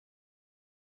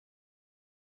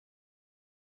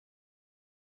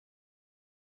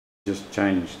Just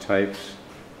changed tapes,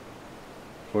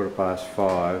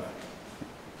 5:15.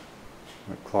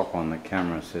 The clock on the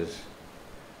camera says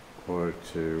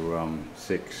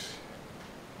 6:45.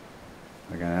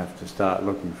 We're going to have to start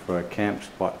looking for a camp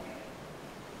spot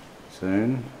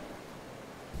soon.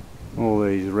 All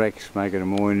these wrecks make it a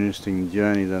more interesting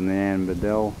journey than the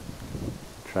Anbadell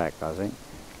track, I think.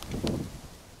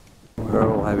 We're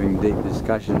all having deep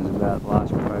discussions about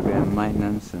last program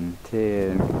maintenance and tear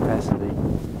and capacity.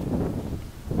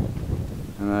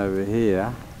 And over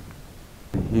here,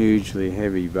 hugely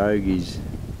heavy bogies.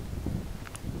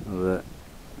 The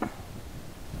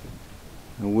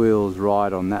wheels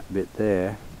ride on that bit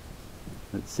there.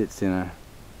 It sits in a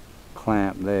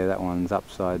clamp there. That one's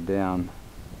upside down.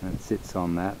 And it sits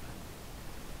on that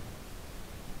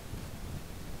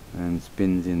and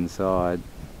spins inside.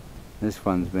 This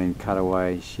one's been cut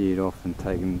away, sheared off and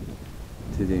taken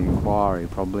to the inquiry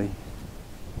probably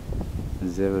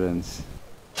as evidence.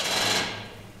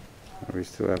 We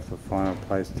still have to find a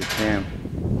place to camp.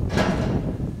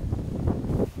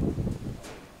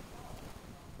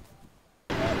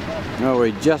 Well,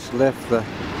 we just left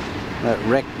that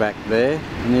wreck back there,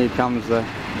 and here comes the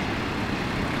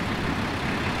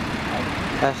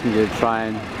passenger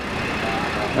train.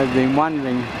 They've been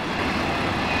wondering,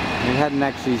 we hadn't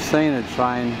actually seen a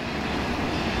train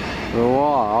for a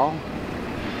while.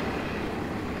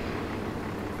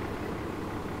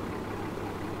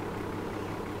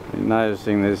 Been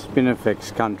noticing there's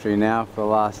spinifex country now for the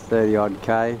last 30 odd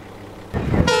K.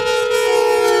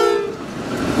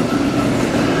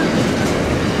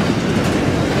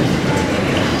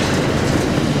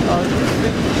 Oh, there's a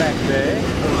thing back there.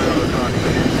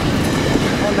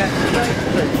 On that straight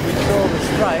street, we saw the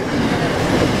straight.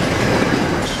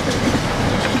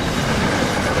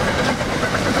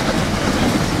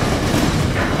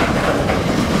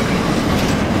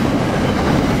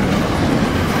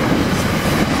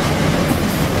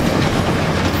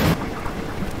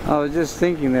 I was just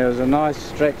thinking there was a nice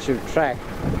stretch of track,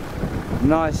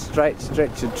 nice straight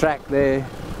stretch of track there,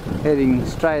 heading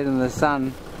straight in the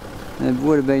sun. And it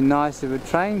would have been nice if a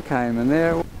train came, and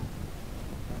there it was.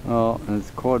 Oh, and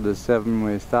it's 7:15.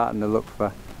 We're starting to look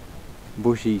for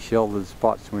bushy sheltered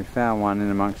spots, and we found one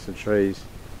in amongst the trees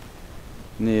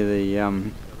near the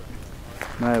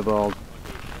mobile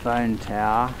phone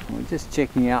tower. We're just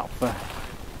checking out for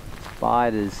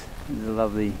spiders. There's a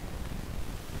lovely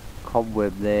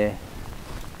cobweb there.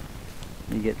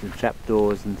 You get the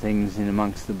trapdoors and things in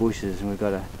amongst the bushes, and we've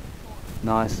got a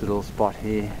nice little spot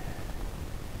here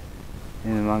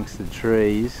in amongst the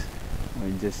trees.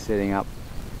 We're just setting up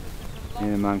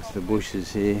in amongst the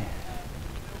bushes here.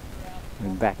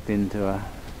 We're backed into a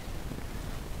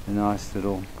nice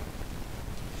little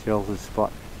sheltered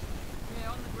spot.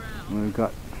 And we've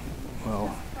got,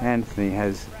 well, Anthony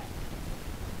has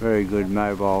very good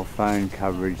mobile phone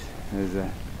coverage. There's a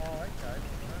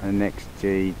next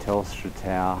G Telstra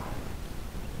tower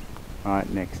right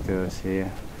next to us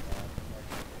here.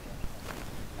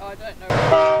 Oh, I don't know.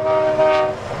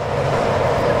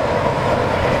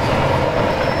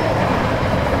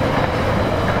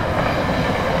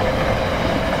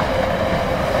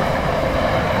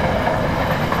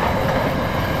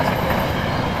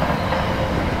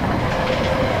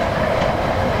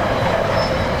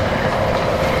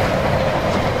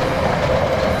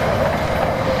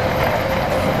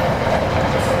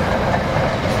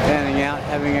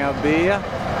 Having our beer,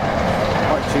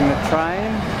 watching the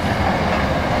train.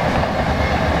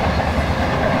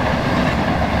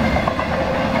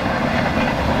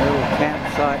 A little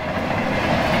campsite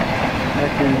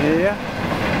back in here.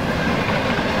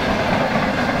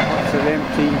 Lots of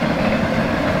empty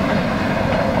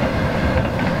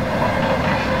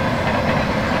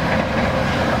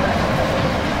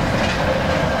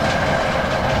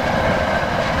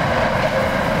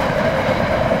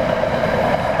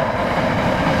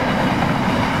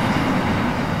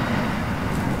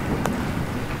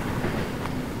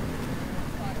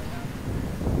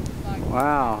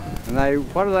Wow, and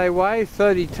what do they weigh?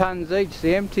 30 tonnes each,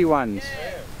 the empty ones.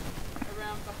 Yeah.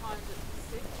 Around behind it,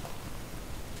 6.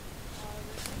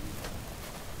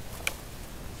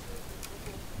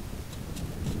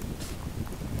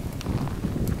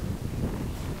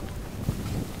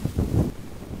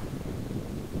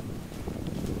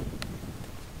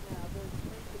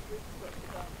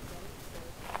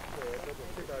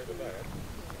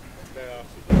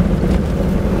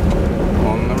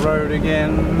 On the road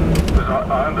again.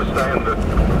 I understand that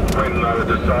when they were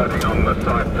deciding on the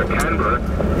site for Canberra,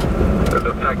 that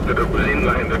the fact that it was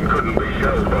inland and couldn't be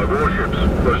shelled by warships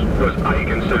was a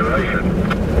consideration.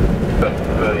 But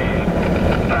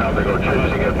now they're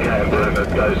choosing at Canberra and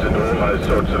it goes to and all those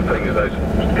sorts of things. They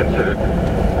considered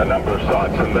a number of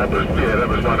sites, and that was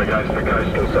one against the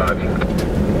coastal sites.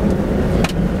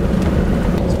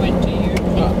 20 years.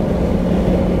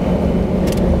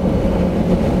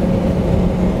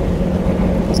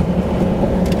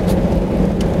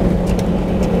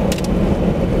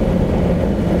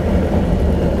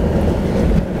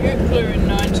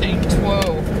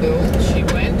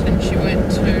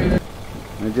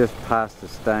 Just past a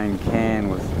stone can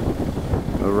with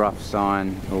a rough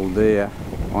sign Ooldea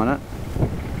on it,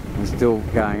 and still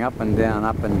going up and down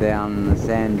in the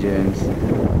sand dunes,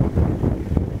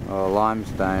 or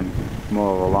limestone,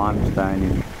 more of a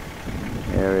limestone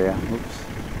area. Oops.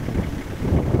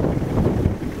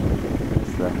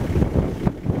 It's the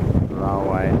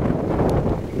railway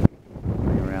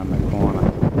around the corner.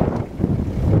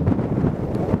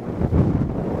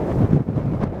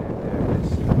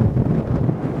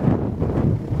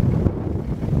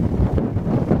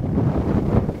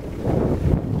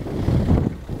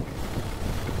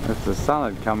 If the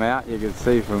sun had come out, you could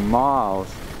see for miles.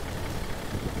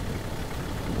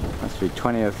 Must be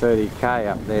 20 or 30k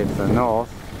up there to the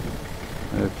north.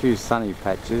 There are a few sunny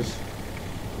patches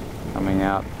coming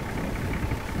out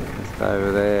just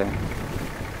over there.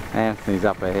 Anthony's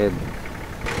up ahead.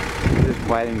 Just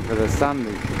waiting for the sun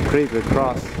to creep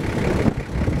across,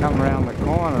 come around the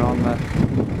corner on the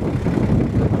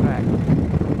track.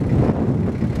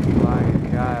 Blowing a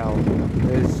gale.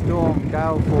 There's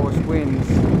gale force winds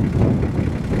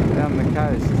down the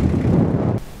coast.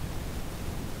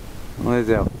 Well,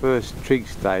 there's our first trig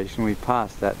station. We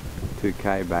passed that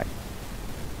 2k back,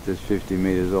 just 50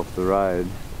 metres off the road.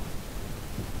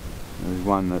 There's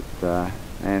one that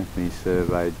Anthony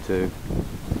surveyed too.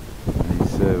 He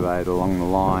surveyed along the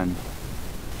line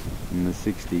in the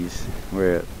 60s.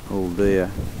 We're at Ooldea.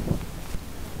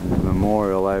 There's a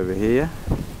memorial over here.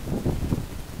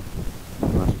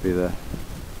 It must be the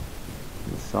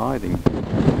siding.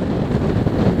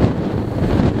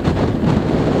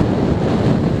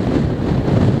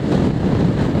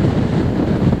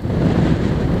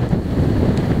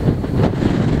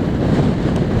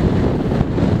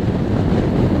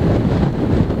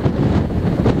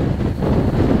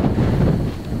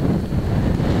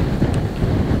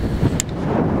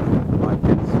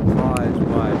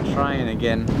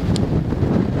 Again.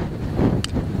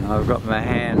 I've got my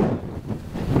hand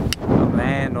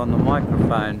on the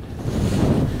microphone.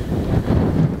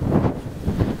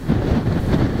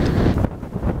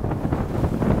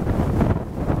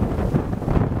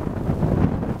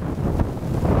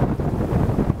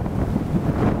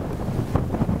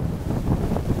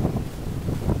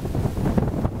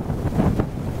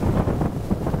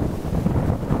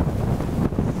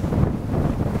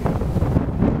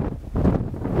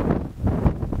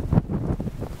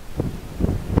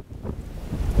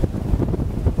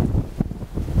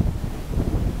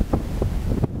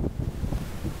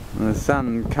 The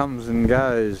sun comes and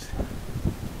goes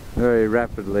very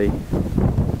rapidly.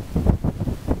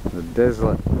 The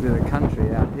desolate bit of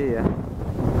country out here.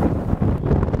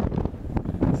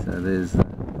 So there's the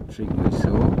trig we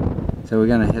saw. So we're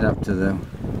going to head up to the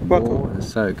Ooldea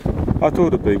Soak. I thought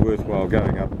it'd be worthwhile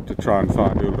going up to try and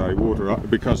find all day water,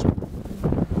 because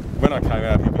when I came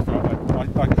out here before, I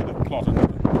could have plotted it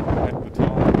at the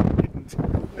time, I didn't.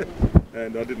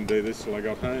 And I didn't do this till I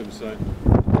got home, so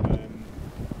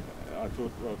I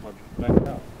thought, well, if I back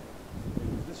up.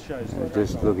 This shows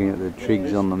just looking at the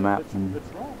trigs on the map and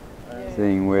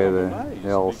seeing where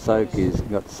the old soak is,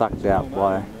 got sucked out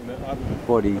by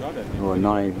 40 or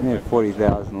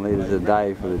 40,000 litres a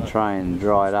day for the train,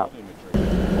 dried up.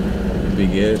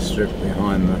 Big airstrip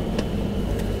behind the...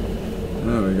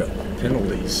 Oh, we've got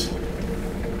penalties.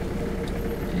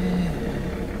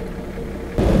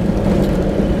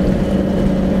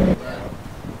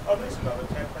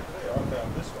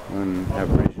 On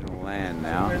Aboriginal land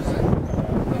now. There's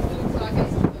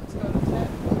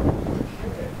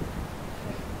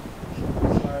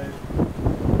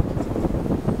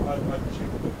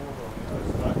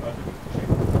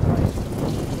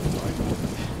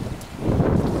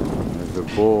a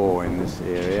bore in this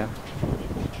area.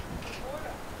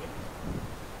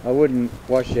 I wouldn't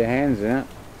wash your hands in it.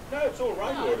 No, it's all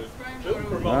rainwater. Built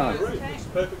from on the roof. It's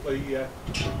perfectly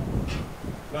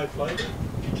no flavour.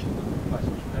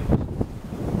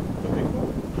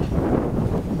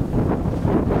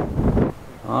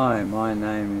 Hi, my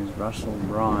name is Russell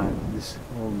Bryant. This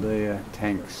Ooldea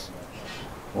tank's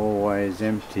always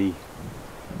empty.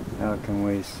 How can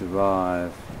we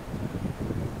survive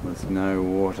with no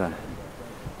water?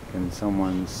 Can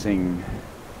someone sing?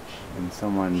 Can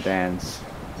someone dance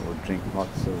or drink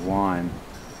lots of wine?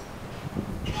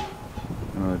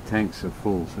 Well, the tanks are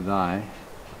full today.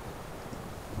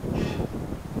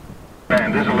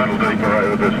 And there's a little deeper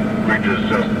over the ridges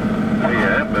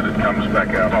here, but it comes back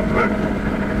out onto the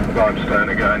limestone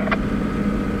again.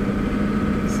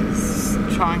 This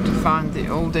is trying to find the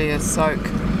Ooldea Soak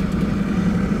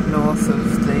north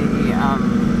of the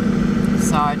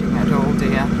siding at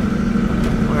Ooldea.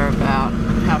 We're about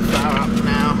how far up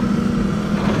now,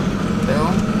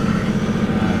 Bill?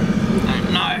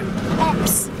 Don't know.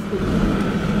 Oops.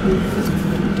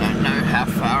 Don't know how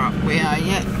far up we are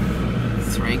yet.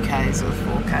 3Ks or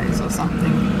 4Ks or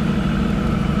something.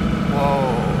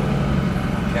 Whoa.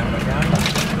 Camera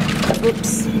going?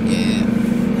 Oops. Yeah.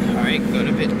 Sorry, got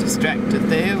a bit distracted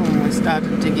there when we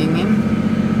started digging in.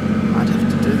 Might have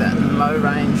to do that in low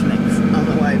range next on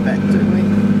the way back, do we?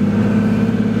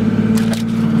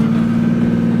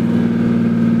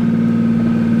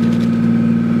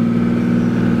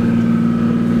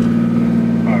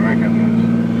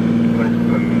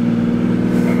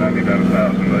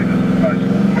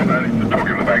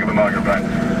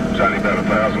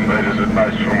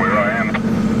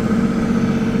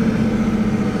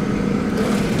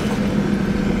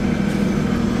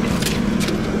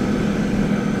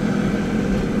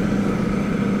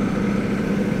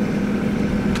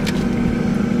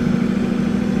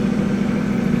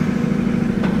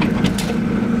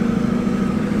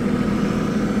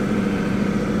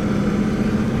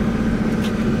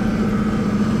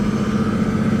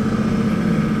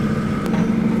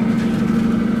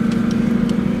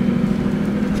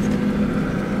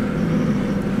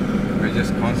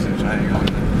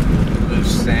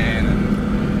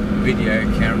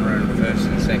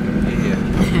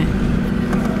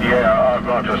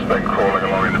 I've just been crawling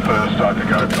along in the first. I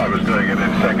think I was doing it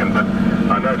in second, but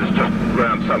I noticed just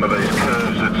around some of these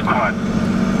curves it's quite,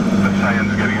 the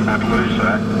sand's getting a bit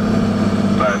looser.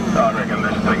 So I reckon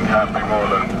this thing can't be more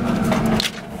than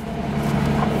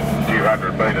a few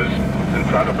hundred metres in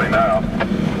front of me now.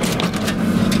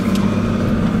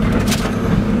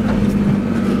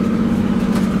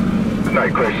 There's no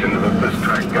question that this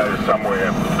track goes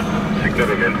somewhere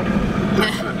significant.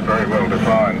 It's very well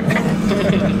defined.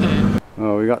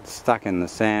 Well, we got stuck in the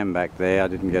sand back there. I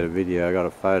didn't get a video, I got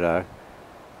a photo.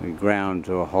 We ground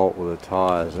to a halt with the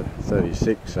tyres at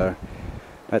 36, so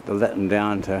I had to let them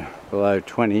down to below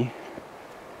 20.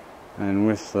 And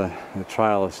with the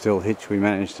trailer still hitched, we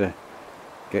managed to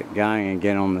get going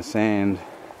again on the sand.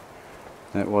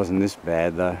 It wasn't this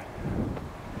bad though.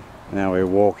 Now we're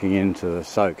walking into the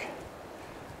soak.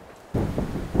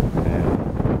 Yeah,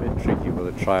 a bit tricky with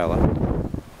a trailer.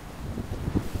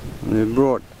 They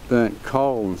brought burnt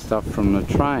coal and stuff from the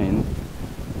train,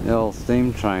 the old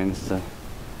steam trains, to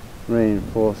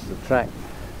reinforce the track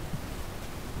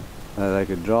so they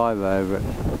could drive over it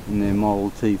in their Model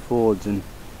T Fords in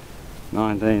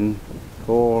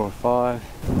 1904 or 5.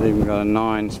 They've even got a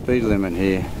 9 speed limit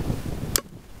here.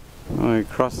 We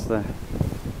crossed the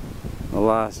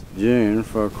last dune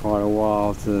for quite a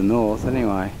while to the north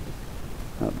anyway.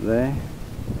 Up there,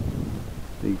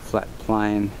 big flat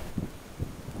plain.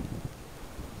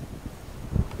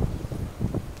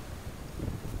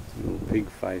 Big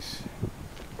face.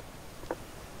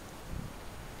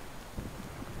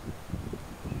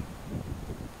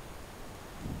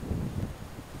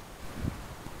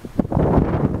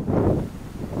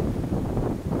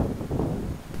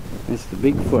 It's the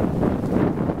Bigfoot.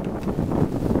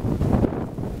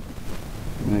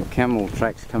 And the camel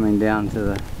tracks coming down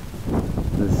to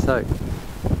the soak,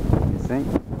 you think?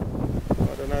 I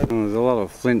don't know. There's a lot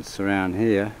of flints around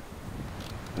here.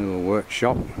 Little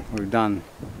workshop. We've done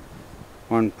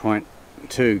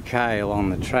 1.2k along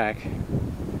the track,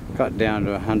 got down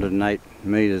to 108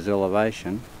 metres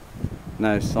elevation.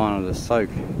 No sign of the soak,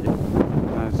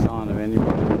 no sign of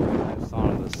anybody, no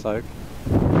sign of the soak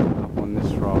up on this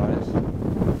rise.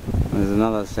 There's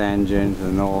another sand dune to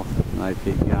the north and they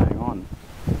keep going on.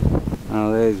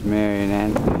 Oh, there's Mary and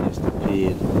Anthony just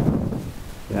appeared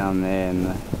down there in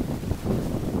the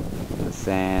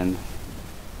sand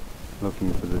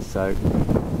looking for the soak.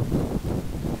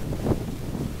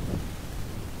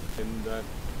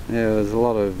 Yeah, there's a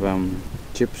lot of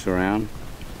chips around.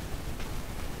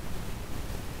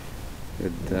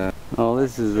 But, oh,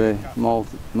 this is the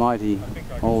mighty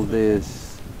Ooldea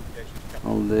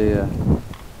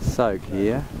Soak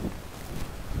here.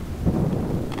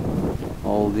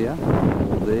 Ooldea.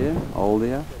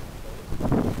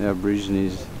 The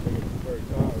Aborigines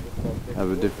have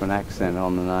a different accent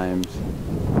on the names.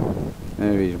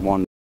 Maybe he's one.